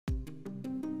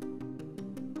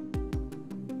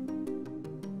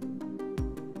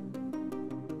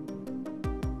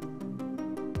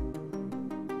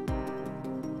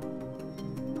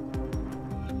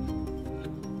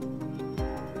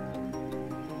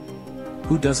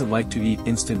Who doesn't like to eat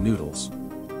instant noodles?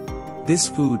 This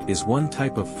food is one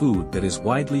type of food that is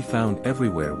widely found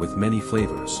everywhere with many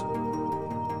flavors.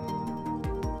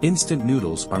 Instant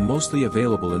noodles are mostly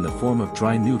available in the form of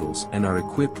dry noodles and are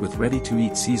equipped with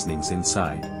ready-to-eat seasonings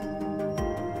inside.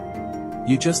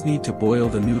 You just need to boil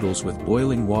the noodles with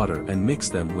boiling water and mix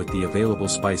them with the available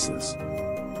spices.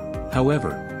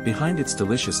 However, behind its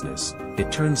deliciousness, it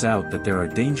turns out that there are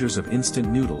dangers of instant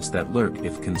noodles that lurk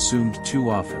if consumed too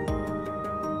often.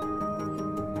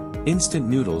 Instant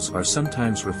noodles are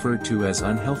sometimes referred to as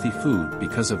unhealthy food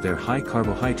because of their high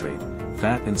carbohydrate,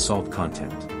 fat and salt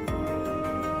content.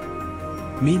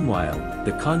 Meanwhile,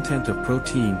 the content of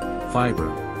protein, fiber,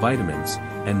 vitamins,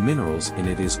 and minerals in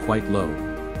it is quite low.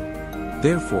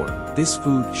 Therefore, this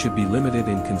food should be limited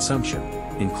in consumption,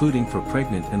 including for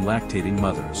pregnant and lactating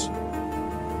mothers.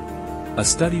 A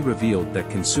study revealed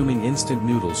that consuming instant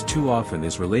noodles too often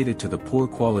is related to the poor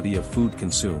quality of food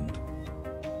consumed.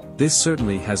 This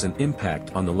certainly has an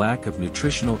impact on the lack of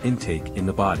nutritional intake in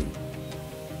the body.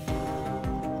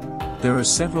 There are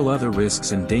several other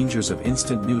risks and dangers of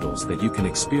instant noodles that you can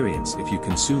experience if you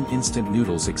consume instant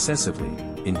noodles excessively,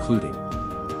 including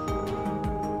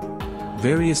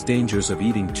various dangers of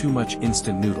eating too much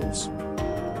instant noodles.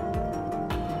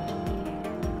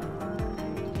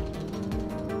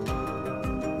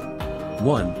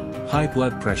 1. High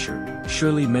blood pressure.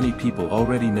 Surely many people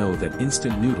already know that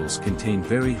instant noodles contain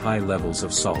very high levels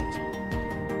of salt.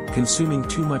 Consuming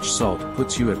too much salt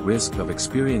puts you at risk of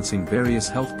experiencing various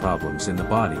health problems in the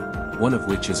body, one of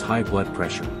which is high blood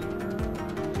pressure.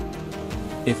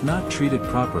 If not treated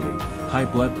properly, high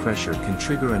blood pressure can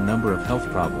trigger a number of health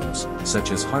problems,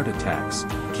 such as heart attacks,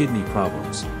 kidney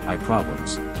problems, eye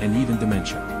problems, and even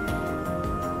dementia.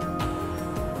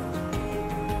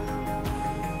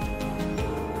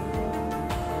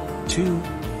 2.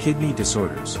 Kidney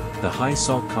disorders. The high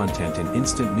salt content in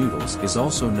instant noodles is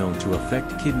also known to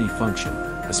affect kidney function,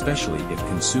 especially if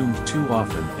consumed too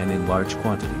often and in large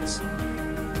quantities.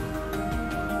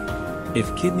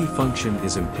 If kidney function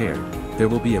is impaired, there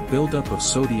will be a buildup of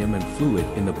sodium and fluid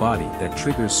in the body that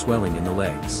triggers swelling in the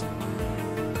legs.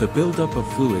 The buildup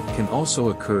of fluid can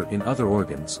also occur in other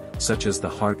organs, such as the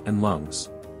heart and lungs.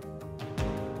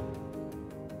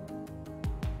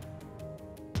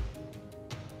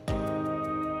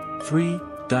 3.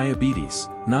 Diabetes.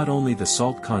 Not only the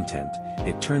salt content,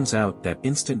 it turns out that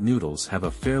instant noodles have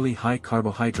a fairly high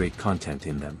carbohydrate content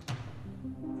in them.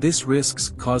 This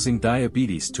risks causing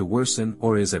diabetes to worsen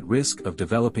or is at risk of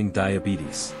developing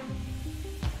diabetes.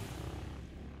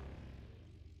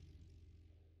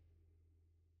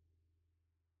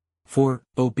 4.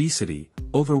 Obesity.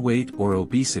 Overweight or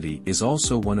obesity is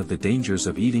also one of the dangers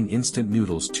of eating instant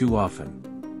noodles too often.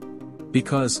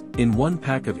 Because, in one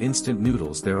pack of instant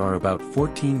noodles there are about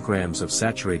 14 grams of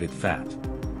saturated fat.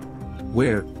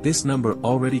 Where, this number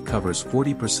already covers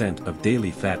 40% of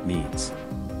daily fat needs.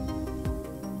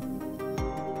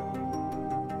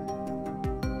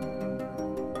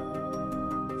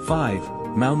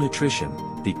 5. Malnutrition.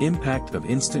 The impact of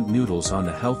instant noodles on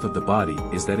the health of the body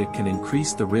is that it can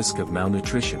increase the risk of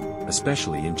malnutrition,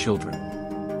 especially in children.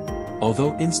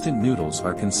 Although instant noodles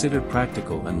are considered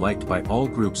practical and liked by all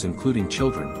groups including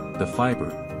children, the fiber,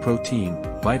 protein,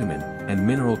 vitamin, and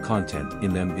mineral content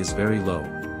in them is very low.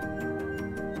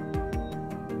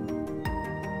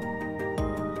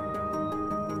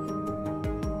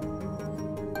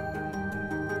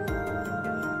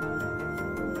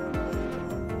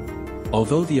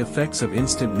 Although the effects of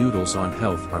instant noodles on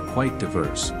health are quite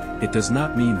diverse, it does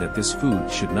not mean that this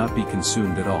food should not be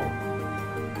consumed at all.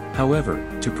 However,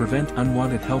 to prevent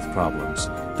unwanted health problems,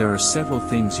 there are several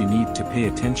things you need to pay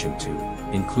attention to,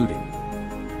 including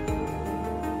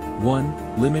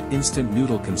 1. Limit instant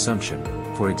noodle consumption,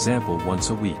 for example once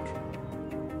a week.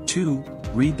 2.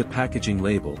 Read the packaging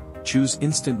label, choose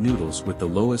instant noodles with the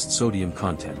lowest sodium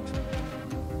content.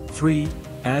 3.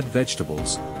 Add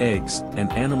vegetables, eggs,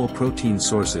 and animal protein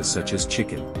sources such as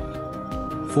chicken.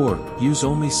 4. Use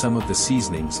only some of the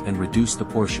seasonings and reduce the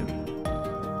portion.